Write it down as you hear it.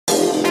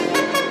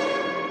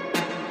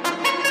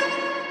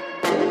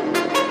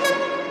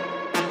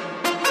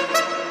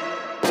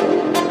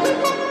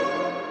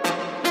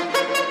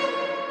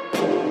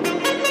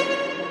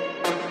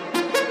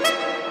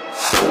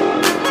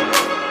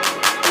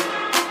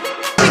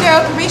yo,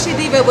 Carisha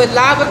Diva with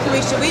Live with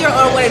Carisha. We are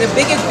on one of the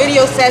biggest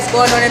video sets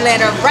going on in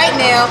Atlanta right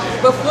now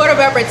with Florida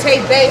rapper Tay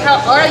Bay. How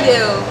are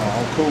you?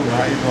 I'm cool.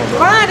 How you doing,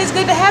 bro? Fine, it's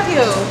good to have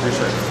you.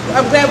 Appreciate it.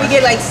 I'm glad we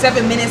get like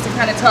 7 minutes to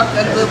kind of talk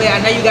a little bit.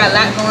 I know you got a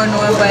lot going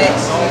on, but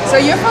so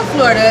you're from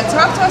Florida.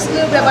 Talk to us a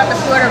little bit about the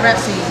Florida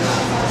rap scene.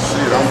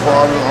 Shit, I'm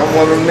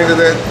one of them niggas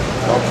that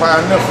I'm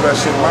pioneer for that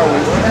shit my way.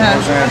 You know what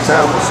I'm saying?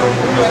 Talent, so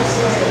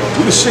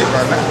we the shit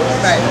right now.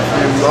 Right.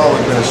 Yeah, we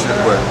always been the shit,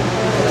 but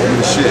we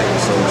the shit.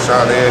 So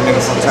shout out to every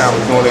nigga from town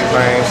doing their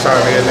thing. Shout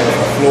out to every nigga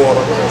from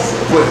Florida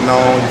putting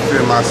on. You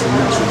feel my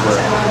salute you, but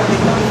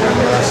that's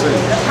what I say.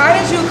 How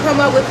did you come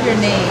up with your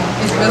name?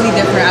 It's really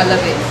different. I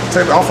love it.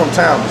 I'm from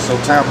Tampa, so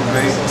Tampa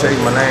Bay. Tay,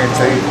 my name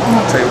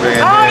Tay Bay.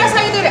 Oh, that's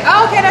how you did it.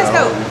 Oh, okay, that's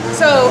dope.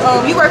 So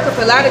you work with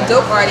a lot of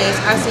dope artists.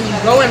 I see you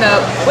growing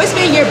up. What's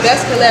been your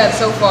best collab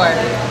so far?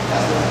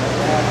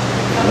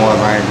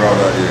 Ones I ain't brought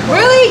up yet.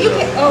 Really? You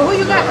can't. Oh, who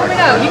you got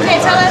coming out? You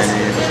can't tell us.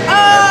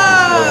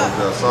 Oh.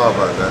 Sorry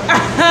about that.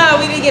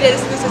 We didn't get it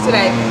exclusive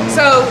today.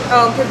 So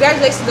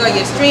congratulations on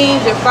your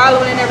streams, your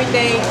following, and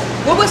everything.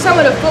 What was some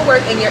of the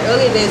footwork in your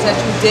early days that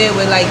you did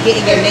with like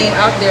getting your name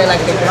out there, like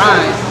the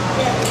grind?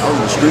 I was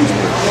in the streets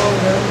with it.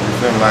 You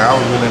feel me? Like I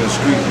was really in the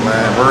streets,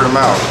 man. Word of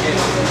mouth. You know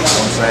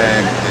what I'm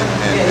saying?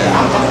 And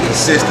I'm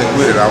consistent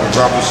with it. I would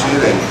drop the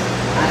shit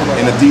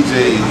and the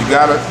DJs. You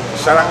gotta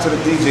shout out to the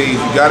DJs.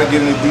 You gotta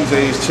get in the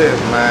DJs'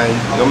 chest, man.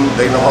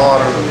 They the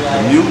harder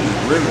the music,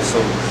 really. So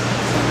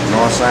you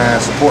know what I'm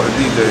saying? Support the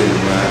DJs,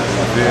 man.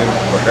 You feel me?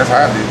 But that's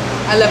how I did.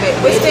 I love it.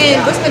 What's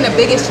been the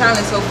biggest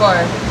challenge so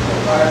far?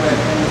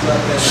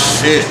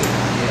 Shit,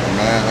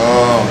 man.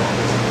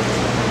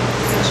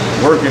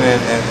 Working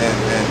and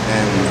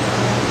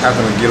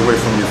having to get away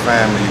from your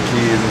family, your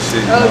kids and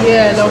shit. Oh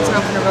yeah, long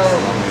time from the road.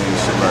 I mean,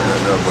 shit like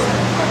that. But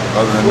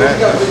other than that,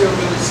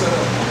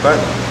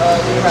 thank you.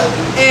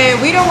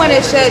 And we don't want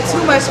to shed too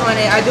much on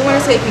it. I do want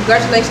to say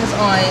congratulations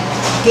on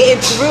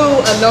getting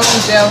through a long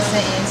jail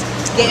sentence,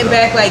 getting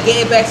back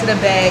to the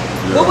bag.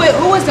 Yeah.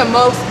 Who was the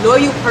most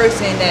loyal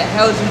person that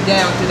held you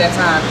down through that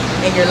time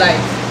in your life?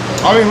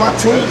 I mean, my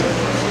team,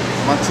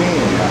 my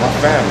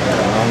family. You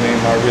know what I mean,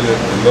 my really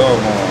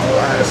loved ones.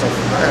 I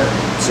had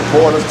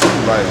supporters too,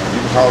 like you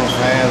can call them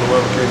fans,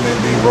 whatever the case may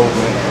be, wrote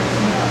me,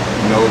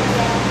 you know,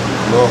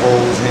 little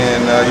holes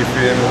here and you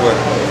feel me? But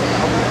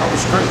I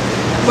was straight.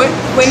 When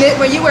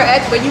you were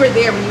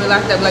there, when you were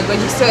locked up, like were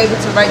you still able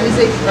to write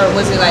music, or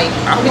was it like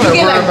did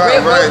you get like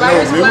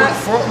writer's block?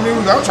 Fuck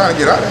music. I was trying to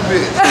get out of that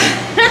bitch.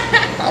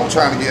 I was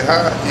trying to get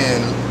high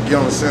and get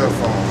on the cell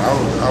phone.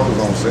 I was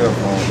on cell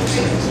phone and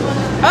shit. So.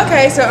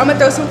 Okay, so I'm gonna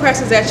throw some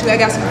questions at you. I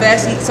got some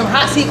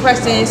hot seat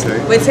questions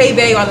with Tay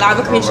Bay on Live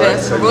with Carisha.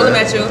 So roll them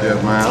at you.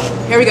 Yes,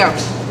 ma'am. Here we go.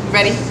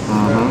 Ready?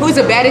 Who's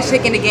the baddest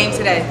chick in the game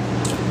today?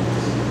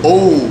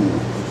 Oh.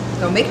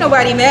 Don't make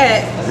nobody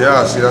mad.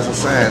 Yeah, see, that's what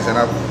I'm saying.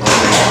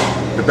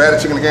 And the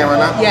baddest chick in the game right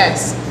now?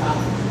 Yes.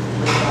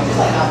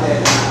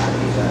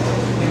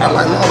 I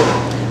like Lotto.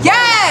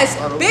 Yes!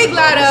 Big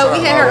Lotto.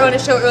 We had her on the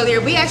show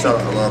earlier. We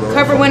actually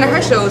covered one of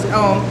her shows.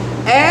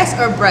 Ass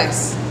or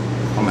breasts?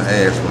 I'm an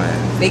ass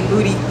man. Big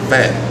booty.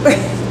 Fat.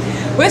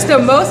 What's the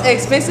most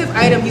expensive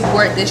item you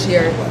bought this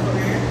year?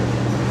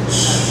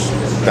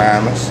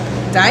 Diamonds.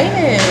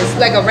 Diamonds?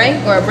 Like a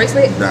ring or a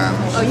bracelet?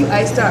 Diamonds. Oh, you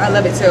iced out. I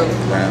love it too.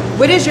 Diamonds.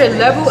 What is your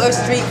level of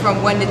street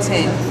from 1 to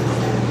 10?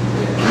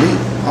 Me?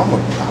 I'm a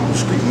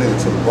street nigga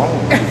to the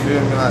bone. You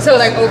feel me? Like, So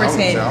like over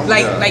 10,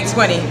 like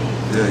 20.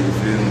 Yeah, you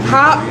feel me?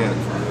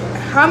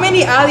 How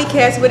many alley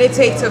cats would it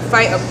take to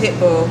fight a pit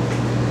bull?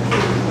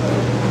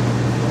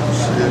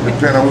 Shit,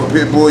 depending on what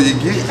pit bull you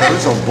get.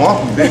 It's a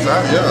bumpy bitch.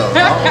 I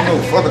don't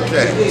know. Fuck a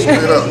cat.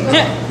 Straight up.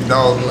 You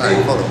dog like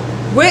fuck 'em.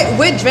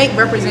 What drink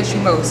represents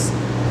you most?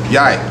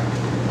 Yike.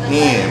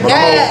 But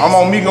Yes. I'm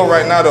on Migo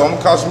right now though. I'm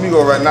on Casa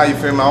Migo right now. You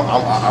feel me?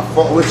 I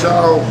fuck with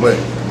y'all, but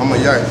I'm a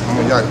Yike. I'm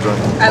a Yike drunk.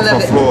 I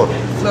love from it. Florida.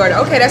 Florida.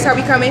 Okay, that's how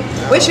we coming.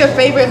 What's your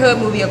favorite hood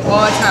movie of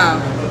all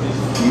time?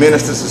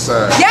 Minister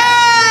Society.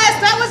 Yes,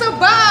 that was a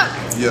bop.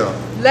 Yeah.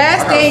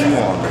 Last thing.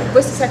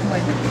 What's the second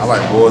one? I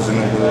like Boys in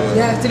the Hood.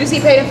 Yes. Did you see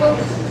Paid in Full?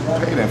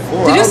 Paid in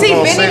Full. Did you see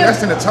Benny?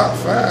 That's in the top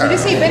 5. Did you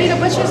see Benny the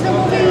Butcher's the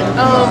movie?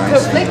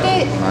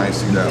 Conflicted. I ain't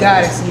see that.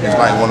 Gotta see that. It's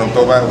like one of them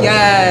throwback ones.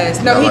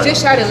 Yes. No, he just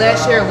shot it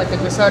last year with the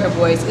Griselda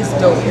Boys. It's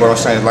dope. But I'm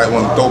saying it's like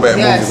one of them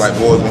throwback movies, like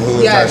Boys in the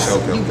Hood. Yes.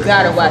 Type show. You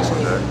gotta watch it.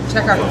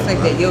 Check out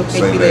Conflicted. You'll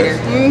thank me later.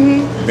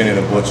 Benny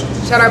the Butcher.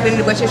 Shout out Benny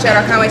the Butcher. Shout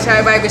out Conway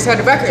Child by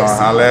Griselda Records.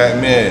 Holla at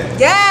me.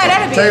 Yeah,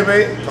 that'd be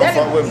come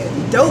fuck with me.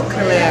 Dope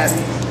collab.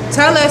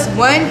 Tell us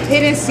one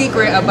hidden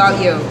secret about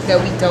you that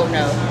we don't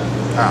know.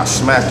 I'll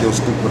smack your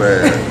stupid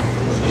ass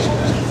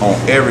on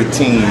every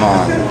team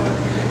on it.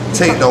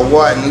 Take the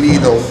white and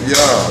lead the,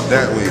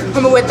 that way.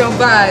 Coming with them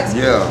vibes.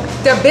 Yeah.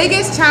 The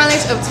biggest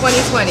challenge of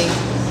 2020.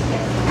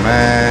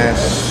 Man,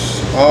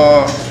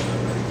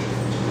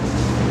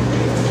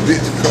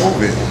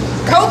 COVID.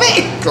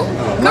 COVID.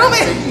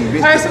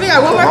 All right, so we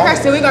got one more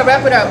question. We're gonna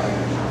wrap it up.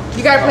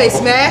 You gotta play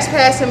smash,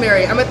 pass, and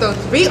marry. I'm gonna throw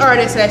 3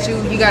 artists at you.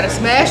 You gotta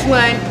smash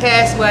one,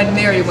 pass one,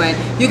 marry one.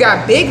 You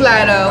got Big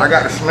Lotto. I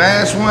got to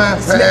smash one,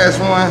 pass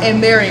one, and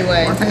marry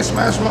one. I can't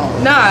smash them all.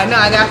 Nah,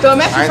 I gotta throw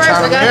them at you I ain't first.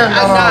 trying to marry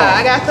none of them.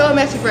 I gotta throw them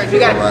at you first. You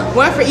got Alright.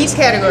 one for each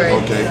category.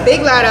 Okay.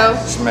 Big Lotto.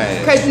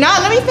 Smash. Cause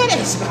let me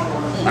finish.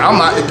 I'm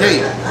out the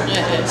gate.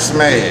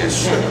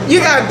 Smash. You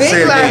got Big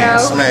Say it again,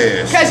 Lotto.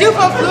 smash. Cause you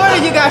from Florida,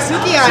 you got Say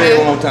it Sukihana.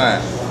 one more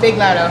time. Big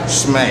Lotto.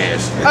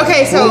 Smash.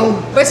 Okay, so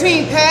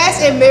between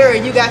pass and marry,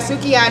 you got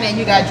Sukihana and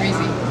you got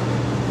Dreezy.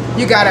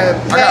 You gotta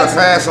I got to pass.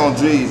 pass on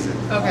Dreezy.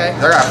 Okay.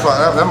 That's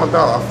my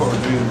dog. I fuck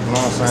with Dreezy, you know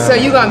what I'm saying? So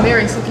you gonna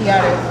marry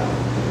Sukihana?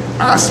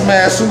 I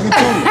smash Suki too.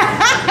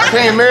 I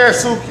can't marry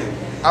Suki.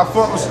 I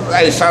fuck with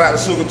Hey, shout out to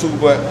Suki too,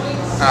 but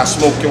I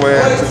smoke your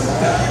ass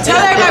too. Tell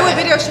everybody what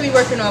video should we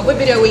working on. What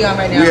video we on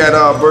right now? We had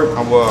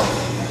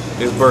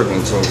it's Birkin,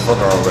 so fuck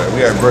all that.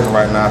 We had Birkin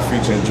right now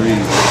featuring Dreezy.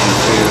 You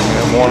feel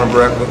me? Warner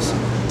Records,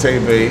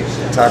 Tay-Bay,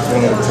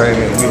 Typhoon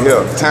Entertainment. We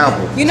here,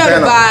 Tampa. You know the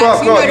Stand vibes.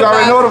 fuck You up. You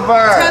already know the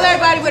vibes. Tell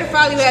everybody where to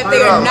follow you at.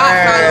 They Straight are up, not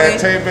man. following.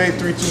 Tay-Bay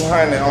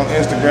 3200 on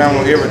Instagram,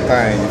 on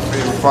everything. You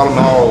feel me? Follow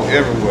me all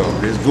everywhere.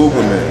 Just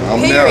Google me.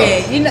 I'm Period.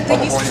 there. You know-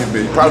 think Fuck on your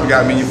bitch. You probably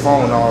got me in your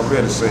phone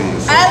already, so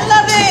I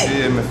love it.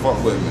 you feel me? Fuck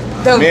with me.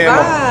 The me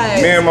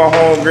vibes. and my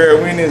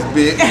homegirl, we in this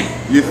bitch.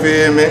 You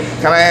feel me?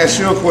 Can I ask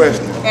you a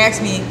question?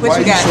 Ask me. What Why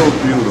you you got? so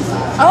beautiful?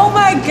 Oh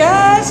my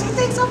gosh, you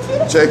think so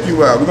beautiful? Check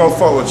you out. We gonna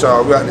fuck with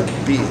y'all. We out this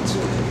bitch.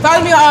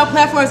 Follow me on all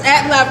platforms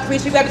at Live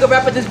Preach. We got to go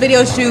wrap up this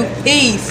video shoot. Peace.